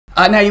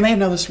Now, you may have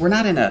noticed we're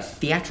not in a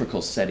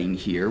theatrical setting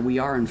here. We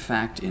are, in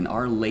fact, in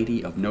Our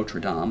Lady of Notre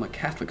Dame, a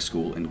Catholic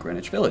school in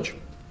Greenwich Village.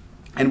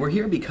 And we're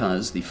here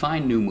because the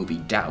fine new movie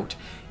Doubt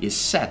is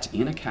set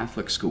in a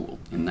Catholic school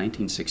in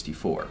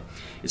 1964.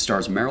 It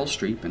stars Meryl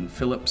Streep and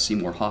Philip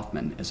Seymour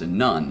Hoffman as a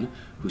nun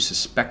who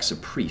suspects a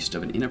priest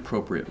of an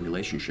inappropriate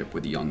relationship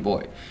with a young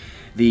boy.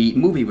 The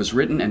movie was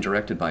written and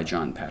directed by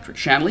John Patrick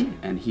Shanley,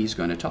 and he's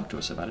going to talk to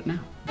us about it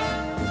now.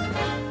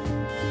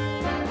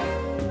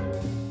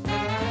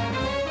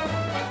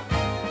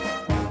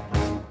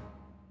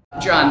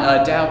 John,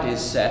 Doubt is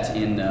set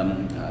in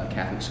a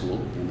Catholic school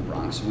in the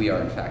Bronx. We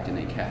are, in fact, in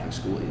a Catholic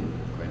school in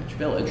Greenwich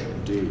Village.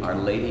 Indeed. Our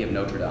Lady of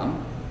Notre Dame.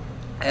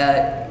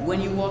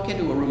 When you walk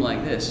into a room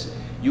like this,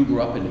 you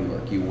grew up in New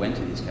York. You went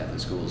to these Catholic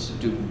schools.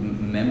 Do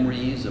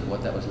memories of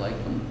what that was like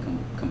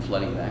come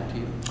flooding back to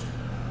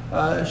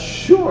you?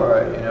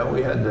 Sure. You know,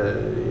 you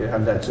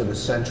have that sort of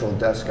central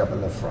desk up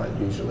in the front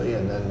usually,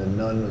 and then the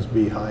nun was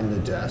behind the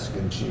desk,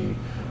 and she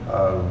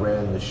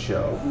ran the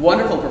show.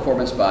 Wonderful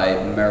performance by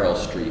Meryl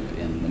Streep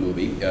in the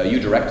movie. You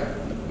directed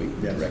the movie.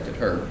 Yes. You directed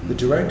her. The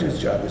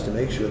director's job is to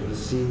make sure the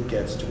scene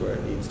gets to where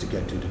it needs to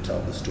get to tell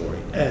the story,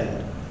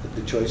 and that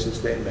the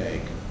choices they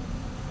make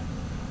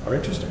are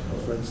interesting.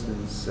 Well, for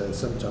instance,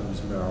 sometimes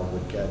Meryl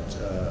would get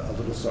a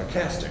little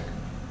sarcastic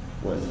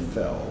with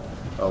Phil,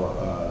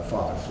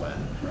 Father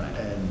Flynn, right.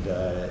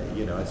 And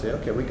you know, I'd say,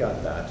 okay, we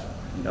got that.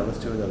 Now let's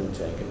do another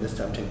take, and this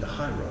time take the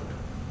high road.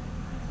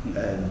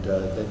 And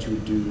then she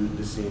would do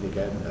the scene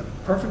again,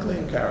 perfectly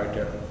in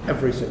character,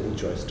 every single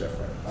choice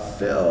different.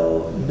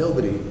 Phil,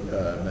 nobody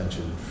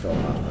mentioned Phil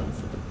Hoffman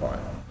for the part,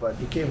 but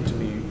he came to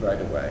me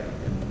right away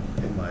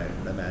in my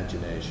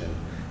imagination.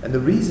 And the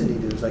reason he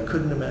did is I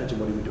couldn't imagine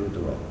what he would do with the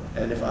role.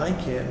 And if I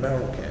can't,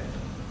 Meryl can't.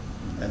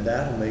 And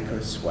that'll make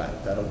her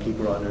sweat. That'll keep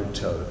her on her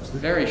toes.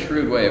 Very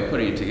shrewd way of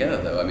putting it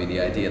together, though. I mean, the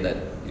idea that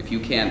if you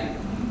think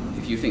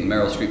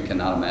Meryl Streep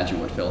cannot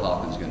imagine what Phil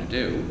Hoffman's going to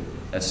do,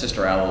 that's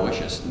Sister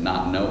Aloysius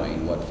not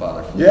knowing what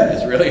Father Flynn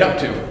is really up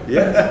to.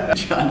 Yeah.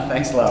 John,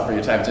 thanks a lot for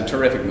your time. It's a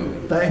terrific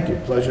movie. Thank you.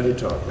 Pleasure to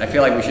talk. I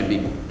feel like we should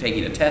be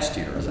taking a test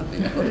here or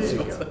something.